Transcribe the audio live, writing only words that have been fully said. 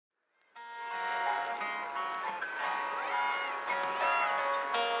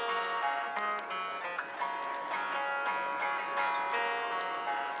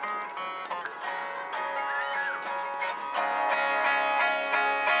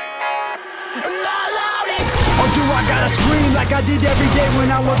Or do I gotta scream like I did every day when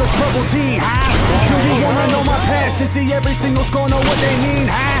I was a troubled teen, huh? Do you wanna know my past and see every single score, know what they mean,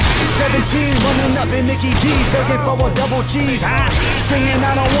 huh? 17, running up in Mickey D's, begging for a double cheese, huh? Singing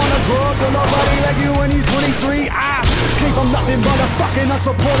I don't wanna grow up to nobody like you when he's 23, came from nothing but a fucking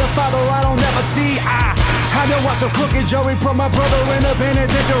unsupported father I don't ever see, had to watch a crooked jury put my brother in a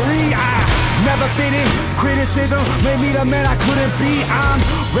penitentiary, never fit in. Criticism made me the man I couldn't be. I'm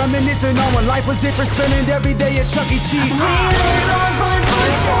reminiscing on when life was different, spending every day at Chuck E. Cheese. We live on front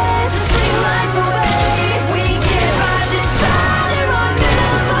porches and swing life away. We get by just fine on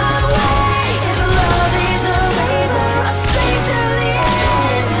minimum wage. If love is a labor, I'll stay to the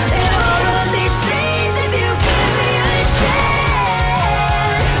end. In all of these things, if you give me a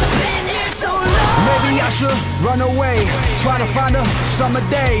chance. I've been here so long. Maybe I should run away, try to find a summer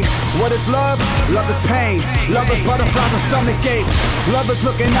day. What is love? Love is pain. Love is butterflies and stomach aches. Love is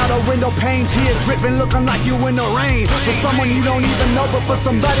looking out a window pane, tears dripping, looking like you in the rain. For someone you don't even know, but for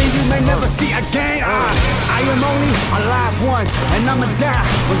somebody you may never see again. I am only alive once, and I'ma die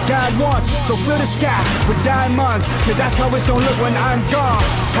when God wants. So fill the sky with diamonds, cause that's how it's gonna look when I'm gone.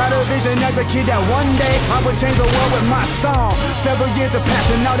 Had a vision as a kid that one day I would change the world with my song. Several years have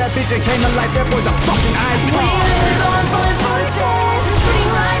passed and now that vision came to life. That boy's a fucking icon. We live on front porches and swing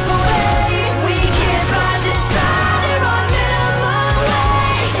life away. We get by just fine on minimum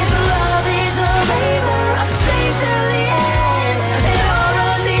wage. If love is a labor, I'll stay till the end. In all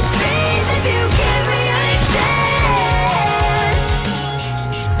of these things, if you give me a chance.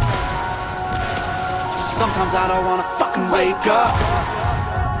 Sometimes I don't wanna fucking wake up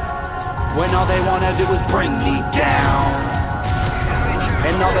when all they wanna do is bring me down.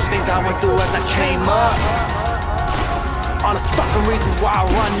 And all the things I went through as I came up, all the fucking reasons why I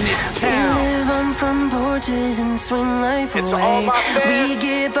run this town. We live on front porches and swing life It's away. all my fans. We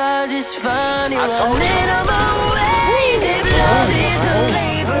get by just fine I told you. on minimum wage. If love is a